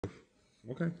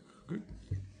Okay, good.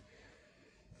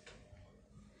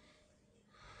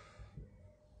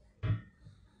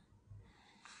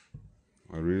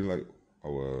 I really like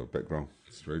our background.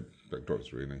 Backdrop is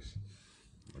very nice.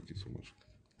 I like it so much.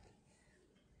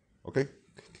 Okay,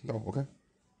 no, okay.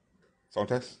 Sound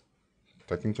test.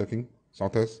 Checking.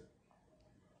 Sound test.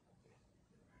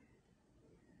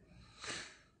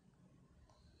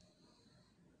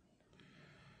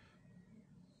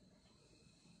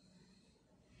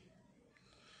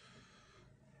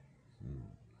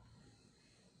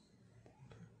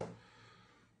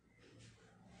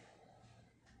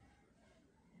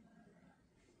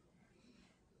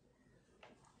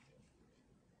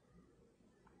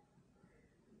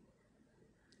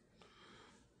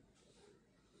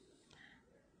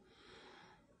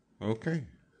 Okay.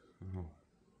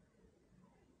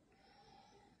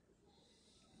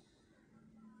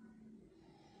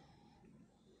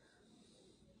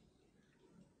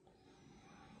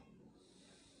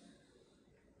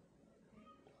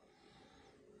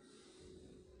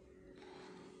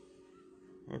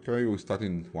 Okay, we'll start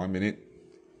in 1 minute.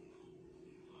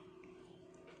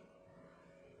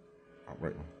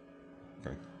 Right.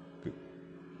 Okay, good.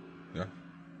 Yeah.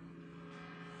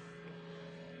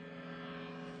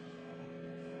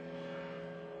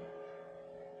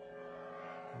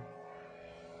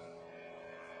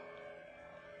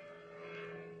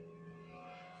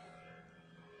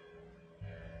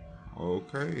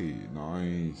 Okay,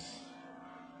 nice.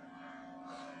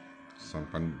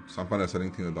 上班的声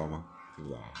音听得到吗？听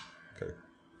得到。OK。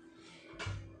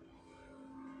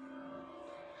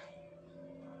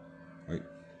哎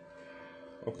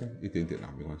，OK，一点点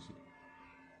啦，没关系。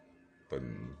等。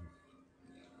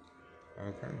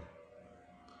OK。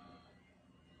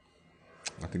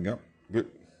Nothing up. Good.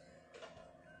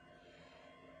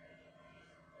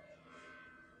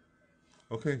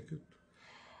 Okay, good.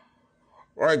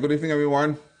 All right, good evening,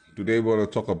 everyone. Today we're going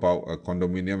to talk about a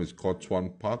condominium. It's called Chuan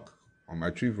Park. I'm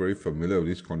actually very familiar with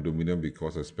this condominium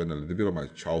because I spent a little bit of my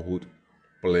childhood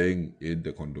playing in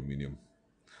the condominium.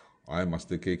 I'm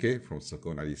Master KK from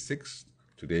Circle 96.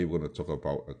 Today we're going to talk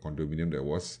about a condominium that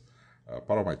was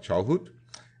part of my childhood,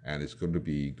 and it's going to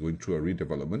be going through a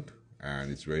redevelopment, and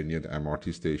it's very near the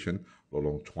MRT station,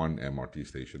 along Chuan MRT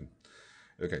station.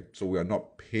 Okay, so we are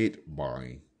not paid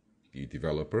by the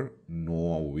developer,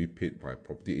 nor are we paid by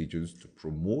property agents to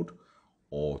promote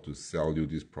or to sell you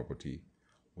this property.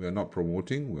 We are not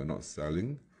promoting, we are not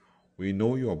selling. We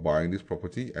know you are buying this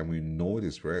property and we know it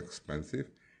is very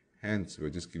expensive. Hence,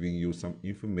 we're just giving you some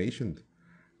information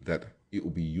that it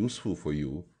will be useful for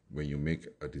you when you make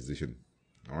a decision.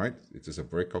 All right? It's just a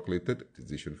very calculated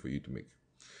decision for you to make.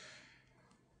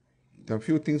 There are a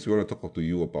few things we want to talk to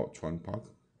you about Chuan Park.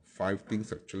 5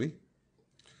 things actually.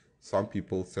 Some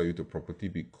people sell you the property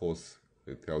because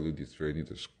they tell you it's very near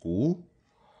the school.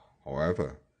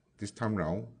 However, this time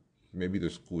round, maybe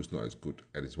the school is not as good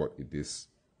as what it is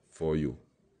for you.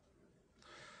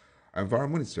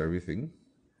 Environment is everything.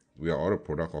 We are all a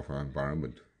product of our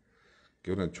environment.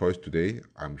 Given a choice today,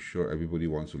 I'm sure everybody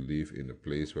wants to live in a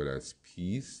place where there's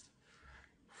peace,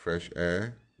 fresh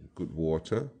air, good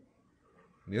water,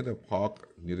 near the park,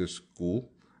 near the school,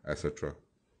 etc.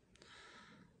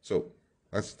 So,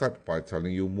 let's start by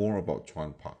telling you more about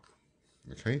Chuan Park.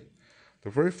 Okay? The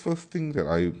very first thing that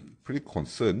I'm pretty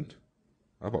concerned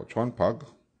about Chuan Park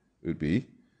would be,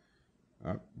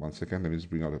 1 second, let me just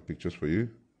bring out the pictures for you.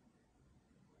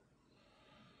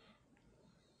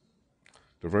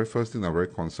 The very first thing I'm very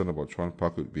concerned about Chuan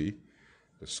Park would be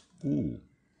the school.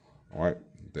 All right,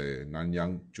 the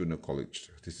Nanyang Junior College.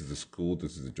 This is the school,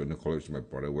 this is the junior college my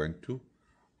brother went to.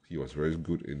 He was very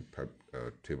good in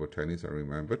table tennis, I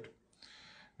remembered.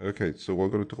 Okay, so we're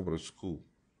going to talk about the school.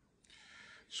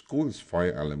 School is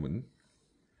fire element,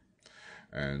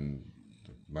 and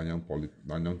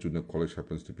Nanyang Junior College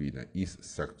happens to be in the east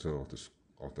sector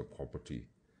of the property.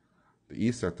 The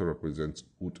east sector represents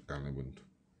wood element.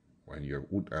 When you have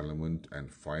wood element and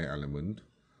fire element,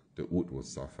 the wood will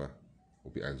suffer,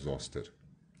 will be exhausted.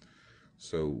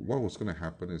 So what was going to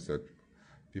happen is that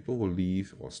people will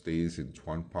leave or stays in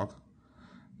Chuan Park.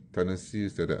 Tendency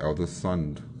is that the eldest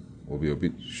son will be a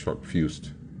bit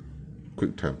short-fused,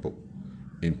 quick-tempered,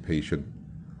 impatient.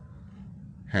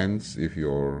 Hence, if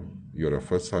you're the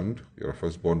first son, you're a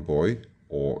firstborn boy,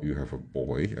 or you have a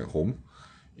boy at home,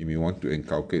 you may want to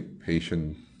inculcate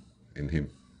patience in him.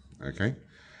 Okay,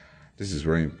 this is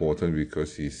very important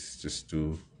because he's just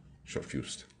too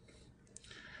short-fused.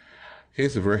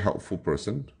 He's a very helpful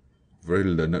person, very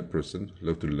learned person,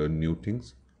 love to learn new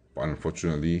things, but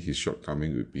unfortunately, his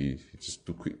shortcoming would be just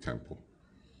too quick-tempered.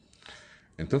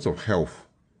 In terms of health,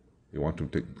 you want to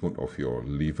take note of your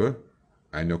liver,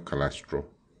 and your cholesterol.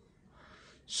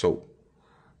 So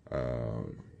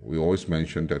we always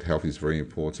mention that health is very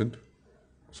important.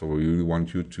 So we really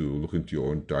want you to look into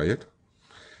your own diet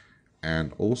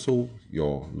and also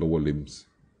your lower limbs.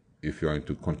 If you're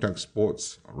into contact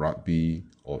sports, rugby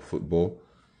or football,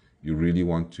 you really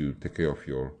want to take care of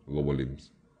your lower limbs,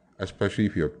 especially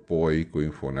if you're a boy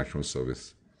going for national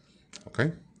service.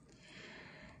 Okay?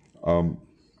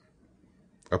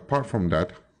 Apart from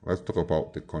that, let's talk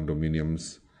about the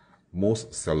condominium's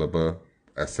most sellable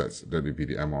assets. That would be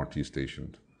the MRT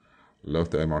station.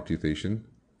 Love the MRT station.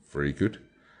 Very good.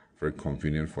 Very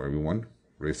convenient for everyone.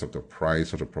 Raise up the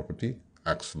price of the property.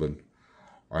 Excellent.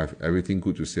 I have everything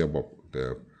good to say about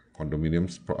the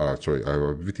condominiums. I have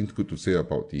everything good to say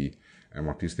about the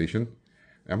MRT station.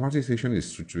 MRT station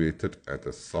is situated at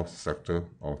the south sector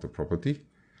of the property,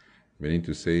 meaning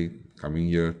to say coming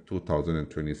year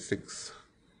 2026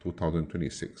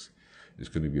 is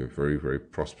going to be a very, very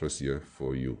prosperous year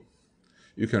for you.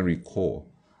 You can recall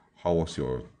how was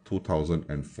your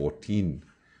 2014.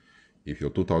 If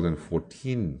your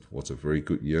 2014 was a very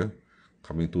good year,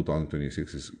 coming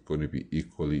 2026 is going to be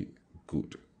equally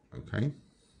good. Okay?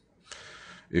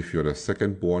 If you're the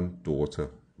second born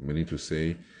daughter, meaning to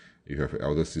say if you have an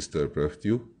elder sister above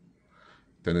you,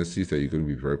 tendencies that you're going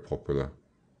to be very popular.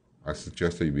 I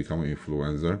suggest that you become an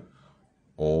influencer,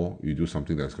 or you do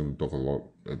something that's going to talk a lot,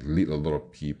 lead a lot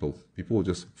of people. People will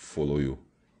just follow you.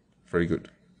 Very good.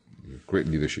 Great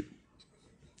leadership.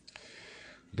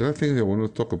 The other thing I want to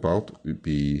talk about would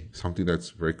be something that's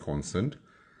very concerned.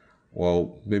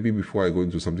 Well, maybe before I go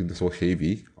into something that's so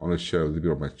heavy, I want to share a little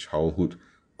bit of my childhood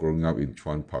growing up in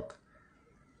Chuan Park.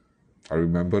 I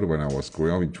remember when I was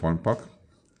growing up in Chuan Park,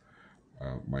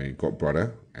 my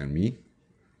godbrother and me,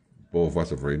 both of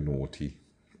us are very naughty.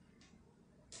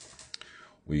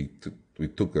 We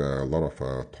took a lot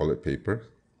of toilet paper,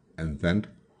 and then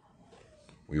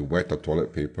we wet the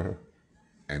toilet paper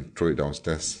and throw it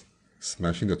downstairs,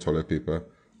 smashing the toilet paper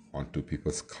onto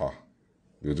people's car.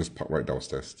 We would just park right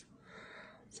downstairs.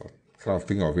 So kind of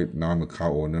think of it, now I'm a car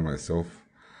owner myself.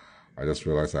 I just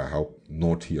realized how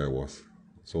naughty I was.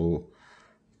 So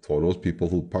for those people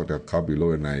who parked their car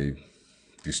below and I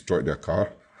destroyed their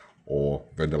car or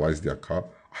vandalized their car,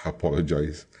 I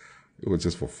apologize. It was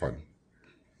just for fun.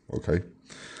 Okay?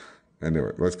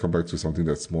 Anyway, let's come back to something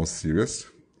that's more serious,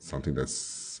 something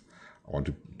that's I want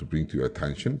to bring to your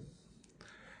attention.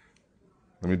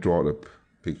 Let me draw out a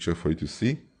picture for you to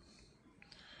see.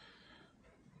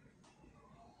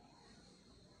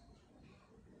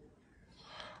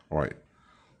 All right,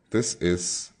 this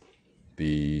is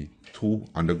the two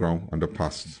underground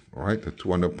underpass. All right, the two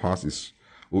underpass is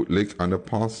Wood Lake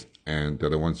Underpass and the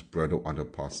other one's Braddock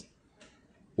Underpass.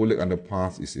 Wood Lake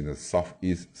Underpass is in the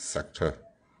southeast sector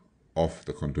of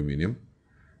the condominium,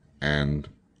 and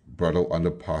Braddock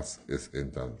Underpass is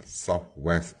in the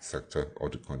southwest sector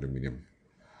of the condominium.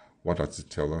 What does it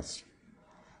tell us?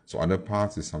 So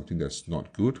underpass is something that's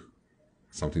not good,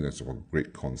 something that's of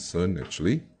great concern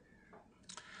actually.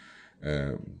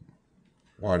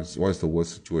 What is the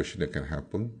worst situation that can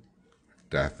happen?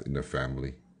 Death in the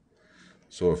family.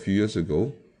 So a few years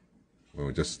ago, when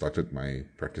I just started my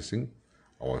practicing,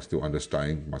 I was still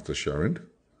understudying Master Sharon.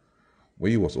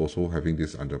 We was also having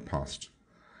this underpass.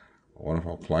 One of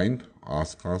our clients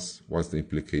asked us what's the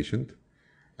implication,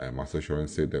 and Master Sharon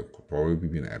said there could probably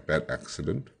be a bad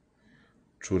accident.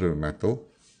 Through the metal,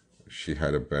 she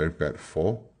had a very bad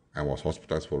fall and was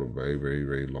hospitalized for a very, very,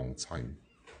 very long time.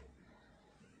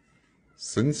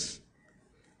 Since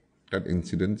that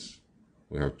incident,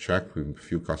 we have checked with a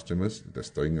few customers that's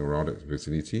staying around that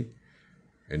vicinity.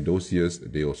 In those years,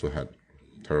 they also had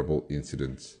terrible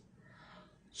incidents.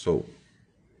 So,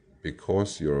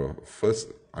 because your first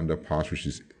underpass, which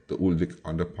is the Wood Lake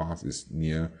Underpass, is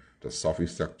near the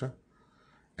southeast sector,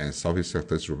 and southeast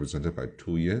sector is represented by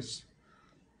 2 years,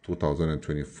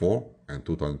 2024 and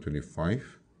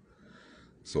 2025.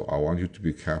 So I want you to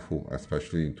be careful,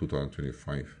 especially in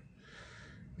 2025.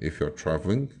 If you're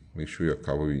traveling, make sure you're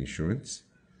covered with insurance.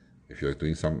 If you're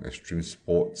doing some extreme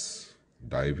sports,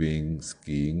 diving,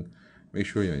 skiing, make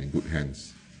sure you're in good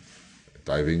hands.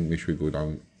 Diving, make sure you go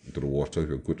down into the water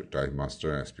with a good dive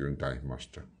master and experienced dive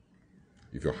master.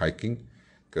 If you're hiking,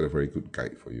 get a very good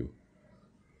guide for you.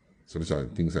 So these are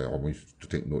things I want you to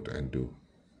take note and do.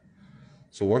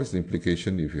 So what is the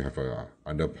implication if you have an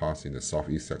underpass in the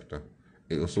southeast sector?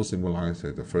 It also symbolizes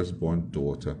that the firstborn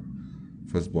daughter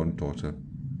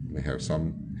may have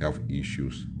some health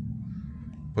issues.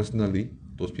 Personally,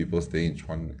 those people stay in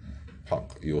Chuan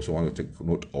Park, you also want to take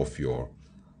note of your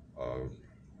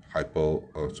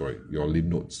your lymph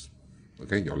nodes.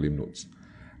 Okay, your lymph nodes.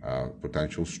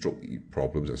 potential stroke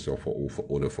problems as well for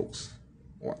older folks.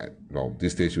 Well,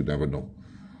 these days you never know.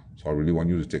 So I really want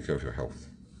you to take care of your health.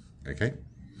 Okay?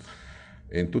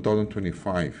 In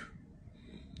 2025,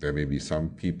 there may be some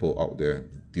people out there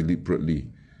deliberately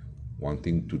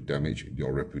wanting to damage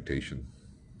your reputation.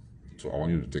 So I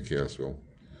want you to take care as well.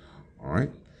 All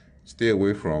right? Stay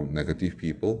away from negative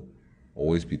people.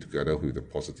 Always be together with the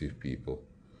positive people.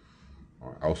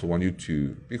 I also want you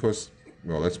to, because,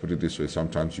 well, let's put it this way,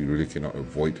 sometimes you really cannot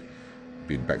avoid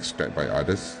being backstabbed by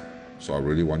others. So I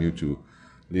really want you to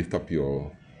lift up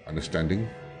your understanding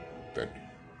that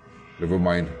never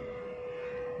mind,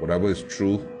 whatever is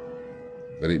true,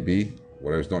 let it be.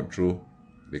 Whatever is not true,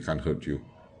 they can't hurt you.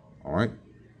 All right?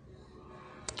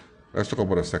 Let's talk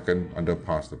about the second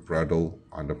underpass, the Bradle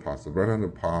underpass. The Bradle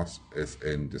underpass is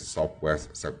in the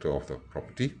southwest sector of the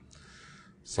property.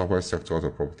 Southwest sector of the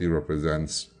property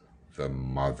represents the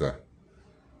mother.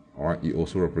 All right, it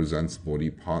also represents body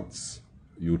parts,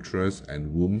 uterus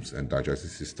and wombs and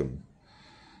digestive system.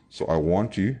 So I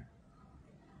want you,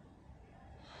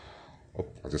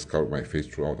 I just covered my face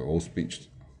throughout the whole speech.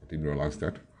 I didn't realize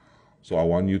that. So I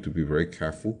want you to be very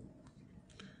careful.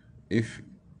 If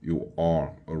you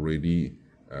are already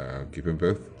given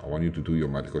birth, I want you to do your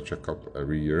medical checkup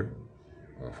every year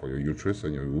for your uterus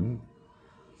and your womb.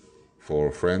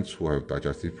 For friends who have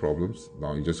digestive problems,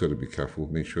 now you just got to be careful.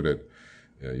 Make sure that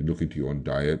you look into your own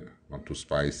diet, not too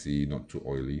spicy, not too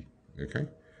oily. Okay.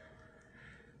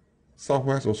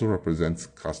 Southwest also represents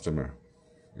customer,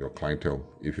 your clientele.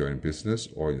 If you're in business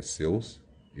or in sales,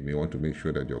 you may want to make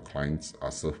sure that your clients are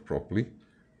served properly.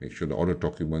 Make sure that all the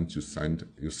documents you signed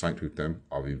with them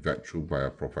are being vetted through by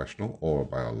a professional or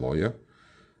by a lawyer.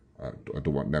 I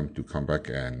don't want them to come back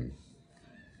and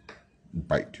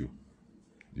bite you,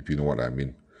 if you know what I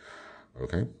mean.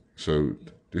 Okay, so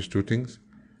these two things,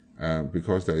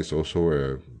 because there is also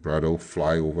a bridal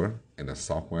flyover in the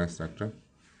southwest sector,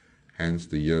 hence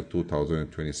the year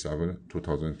 2027,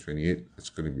 2028, it's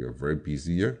going to be a very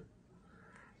busy year.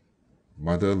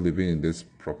 Mother living in this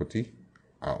property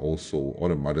are also, all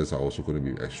the mothers are also going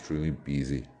to be extremely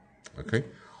busy. Okay,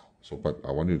 so but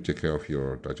I want you to take care of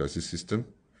your digestive system,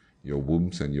 your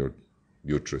wombs and your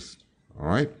uterus. All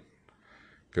right,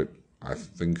 good. I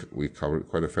think we covered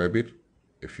quite a fair bit.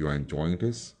 If you are enjoying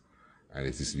this and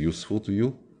it is useful to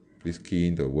you, please key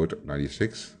in the word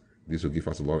 96. This will give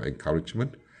us a lot of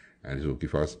encouragement, and this will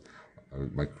give us,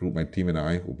 my group, my team and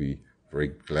I will be very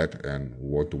glad and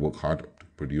want to work hard to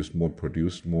produce more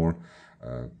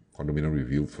condominium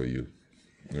review for you.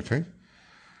 Okay?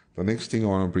 The next thing I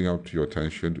want to bring out to your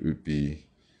attention would be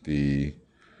the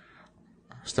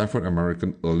Stanford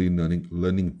American Early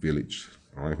Learning Village,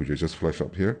 all right, which is just flashed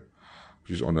up here,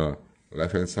 which is on the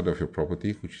left-hand side of your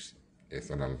property, which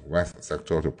is on the west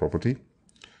sector of the property.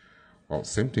 Well,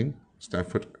 same thing.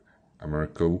 Stanford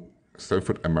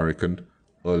American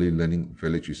Early Learning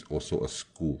Village is also a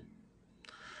school.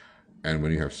 And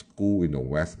when you have school in the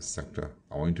west sector,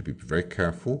 I want you to be very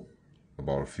careful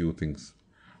about a few things.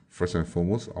 First and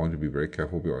foremost, I want you to be very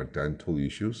careful with your dental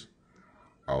issues.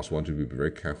 I also want you to be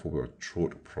very careful with your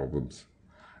throat problems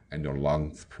and your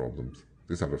lungs problems.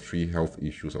 These are the three health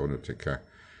issues I want to take care.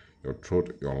 Your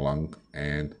throat, your lung,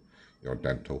 and your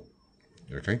dental.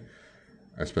 Okay?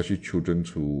 Especially children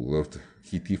who love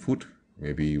heaty food.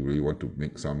 Maybe you really want to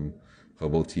make some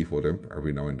herbal tea for them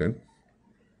every now and then.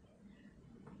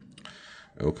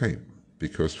 Okay,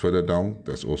 because further down,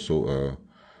 there's also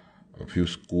a few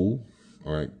schools,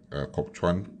 like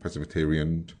Chuan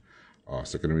Presbyterian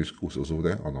secondary schools also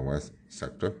there on the west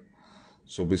sector.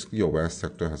 So basically your west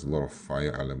sector has a lot of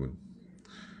fire element.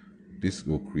 This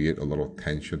will create a lot of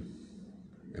tension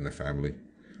in the family.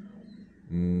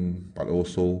 But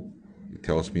also it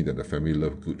tells me that the family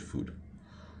love good food.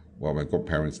 Well, my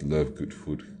godparents love good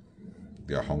food.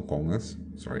 They are Hong Kongers.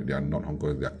 Sorry, they are not Hong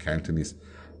Kongers, they are Cantonese,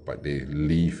 but they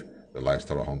live the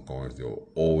lifestyle of Hong Kongers. They will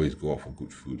always go out for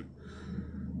good food.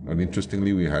 And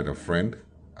interestingly, we had a friend,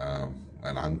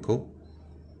 an uncle,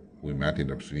 we met in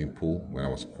the swimming pool when I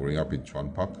was growing up in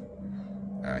Chuan Park.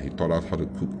 He taught us how to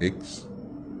cook eggs.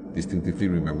 Distinctively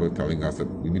remember telling us that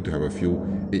we need to have a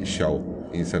few eggshell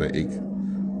inside the egg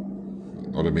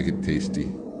in order to make it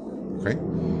tasty. Okay?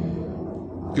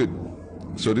 Good.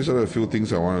 So these are the few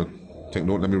things I want to take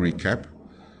note. Let me recap.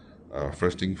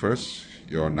 First thing first,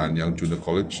 your Nanyang Junior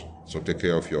College. So take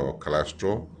care of your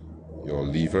cholesterol, your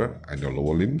liver, and your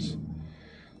lower limbs.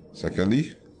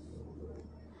 Secondly,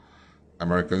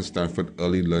 American Stanford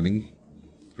Early Learning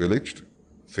Village.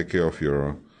 Take care of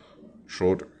your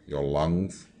throat, your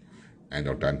lungs, and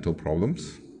your dental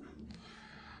problems.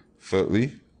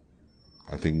 Thirdly,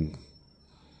 I think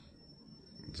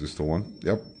Is this the one?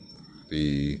 Yep.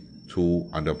 The two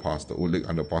underpass, the Woodlake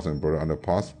underpass and Border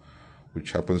underpass,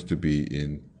 which happens to be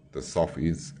in the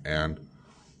southeast and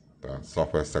the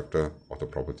southwest sector of the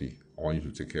property. I want you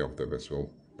to take care of them as well.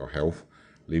 Your health,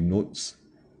 lymph nodes,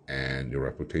 and your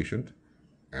reputation.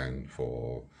 And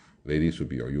for ladies, will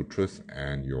be your uterus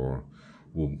and your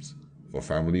wombs. For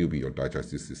family, it will be your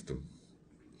digestive system.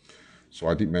 So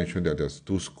I did mention that there's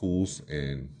two schools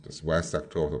in the west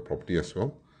sector of the property as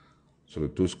well. So the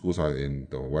two schools are in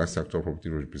the west sector of property,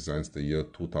 represents the year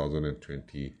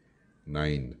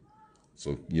 2029.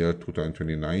 So year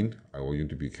 2029, I want you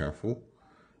to be careful.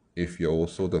 If you're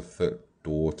also the third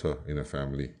daughter in a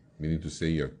family, meaning to say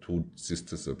you have two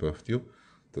sisters above you,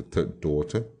 the third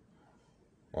daughter,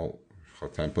 well, her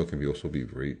temper can also be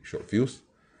very short-fused,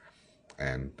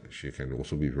 and she can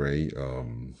also be very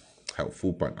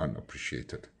helpful but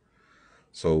unappreciated.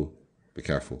 So be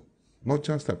careful. Not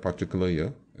just that particular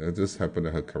year, it just happened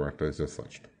that her character is just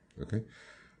such. Okay?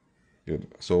 Good.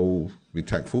 So be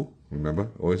tactful. Remember,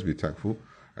 always be tactful,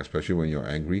 especially when you're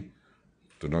angry.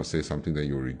 Do not say something that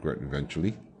you'll regret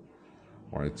eventually.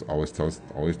 All right? I always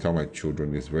tell my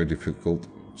children it's very difficult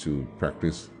to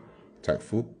practice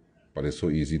tactful, but it's so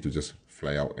easy to just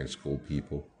fly out and scold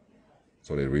people.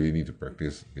 So they really need to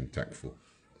practice being tactful.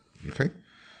 Okay?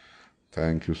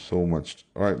 Thank you so much.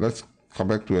 All right, let's come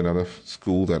back to another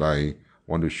school that I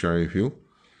want to share with you.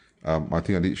 I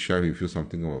think I did share with you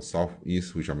something about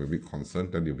Southeast, which I'm a bit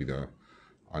concerned. That will be the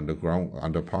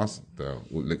underpass, the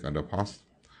Woodlake underpass.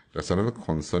 There's another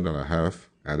concern that I have,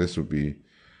 and this would be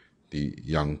the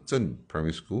Yangzheng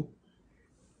Primary School,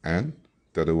 and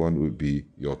the other one would be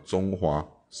your Zhonghua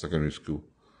Secondary School.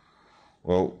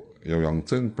 Well, your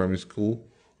Yangzheng Primary School,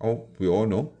 we all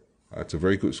know, it's a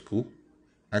very good school,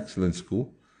 excellent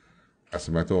school. As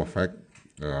a matter of fact,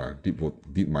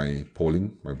 did my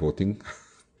voting,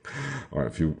 a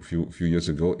few years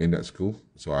ago in that school.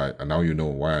 So now you know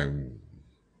why I'm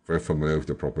very familiar with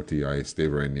the property. I stay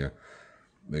very near.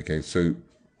 Okay, so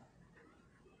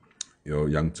your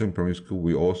Yangzheng Primary School,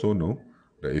 we also know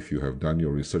that if you have done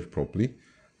your research properly,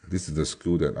 this is the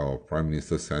school that our Prime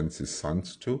Minister sends his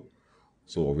sons to.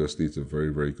 So obviously it's a very,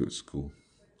 very good school.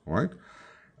 All right.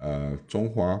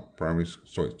 Zhonghua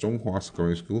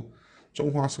Secondary School.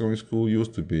 Zhonghua Secondary School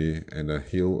used to be in a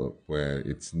hill where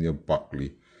it's near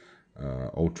Buckley,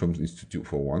 Outram Institute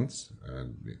for once,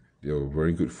 and they were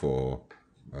very good for,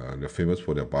 they're famous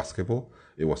for their basketball.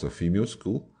 It was a female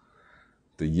school.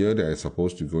 The year that I was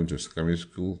supposed to go into secondary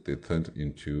school, they turned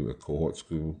into a cohort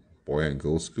school, boy and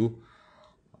girl school.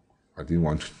 I didn't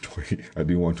want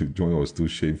to join. I was too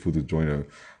shameful to join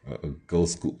a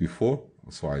girls' school before,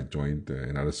 so I joined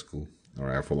another school. All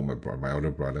right, I followed my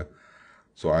older brother.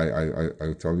 So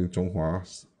I tell you,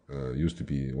 Zhonghua used to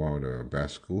be one of the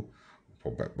best school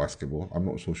for basketball. I'm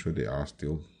not so sure they are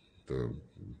still the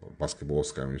basketball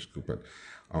secondary school, but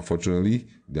unfortunately,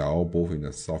 they are all both in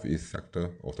the southeast sector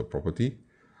of the property,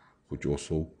 which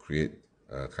also create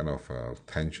a kind of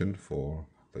tension for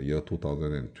the year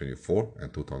 2024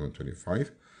 and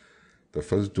 2025. The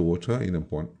first daughter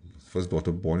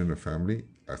born in the family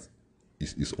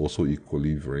is also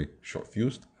equally very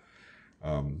short-fused.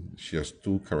 She has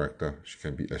two characters. She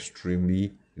can be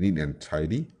extremely neat and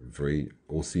tidy, very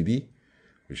OCD,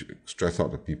 which stress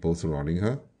out the people surrounding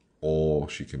her, or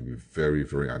she can be very,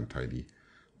 very untidy,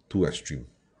 too extreme.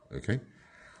 Okay,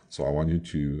 so I want you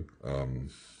to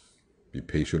be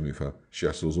patient with her. She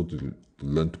has also to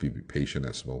learn to be patient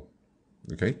as well.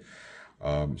 Okay,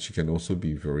 she can also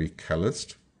be very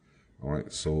calloused. All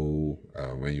right, so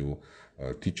when you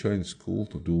teach her in school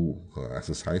to do her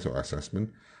exercise or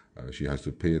assessment, she has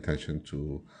to pay attention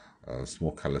to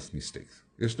small careless mistakes.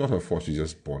 It's not her fault. She's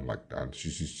just born like that.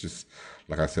 She's just,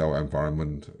 like I said, our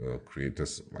environment creates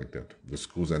us like that. The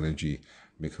school's energy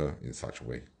make her in such a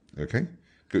way. Okay,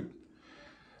 good.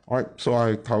 All right, so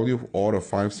I told you all the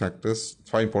five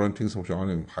important things which I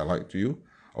want to highlight to you.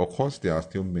 Of course, there are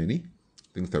still many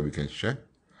things that we can share,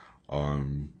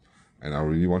 and I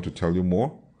really want to tell you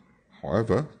more.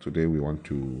 However, today we want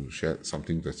to share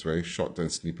something that's very short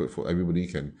and snippet for everybody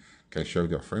can share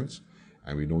with their friends.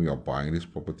 And we know you are buying this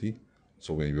property.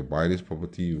 So when you buy this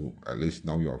property, at least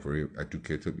now you are very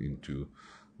educated into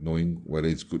knowing whether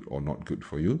it's good or not good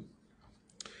for you.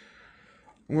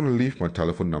 I'm going to leave my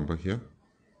telephone number here.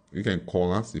 You can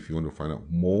call us if you want to find out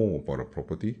more about a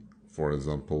property. For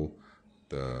example,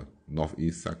 the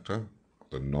northeast sector,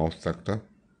 the north sector,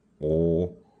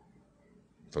 or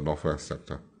the northwest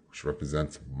sector, which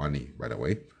represents money, by the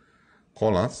way.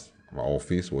 Call us. Our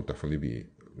office will definitely be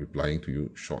replying to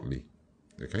you shortly.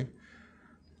 Okay?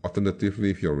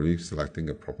 Alternatively, if you're really selecting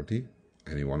a property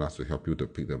and you want us to help you to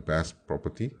pick the best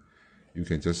property, you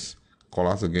can just call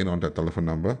us again on that telephone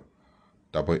number,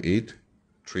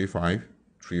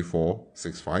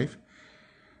 88353465.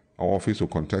 Our office will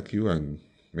contact you and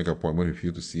make an appointment with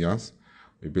you to see us.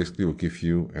 We basically will give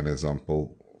you an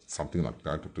example, something like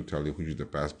that, to tell you which is the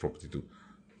best property to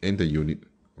in the unit,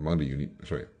 among the unit,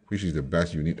 which is the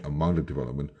best unit among the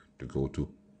development to go to.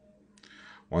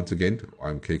 Once again,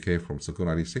 I'm KK from Circle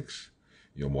 96,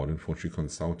 your modern Feng Shui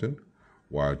consultant.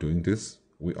 We are doing this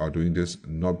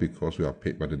not because we are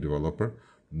paid by the developer,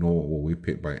 nor were we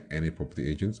paid by any property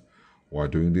agents. We are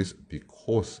doing this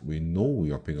because we know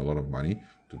we are paying a lot of money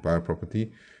to buy a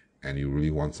property, and you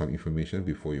really want some information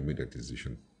before you make that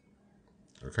decision.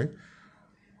 Okay?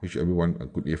 Wish everyone a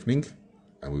good evening,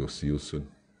 and we will see you soon.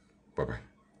 Bye-bye.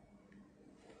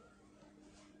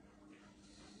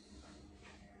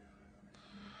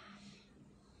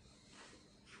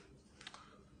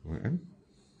 And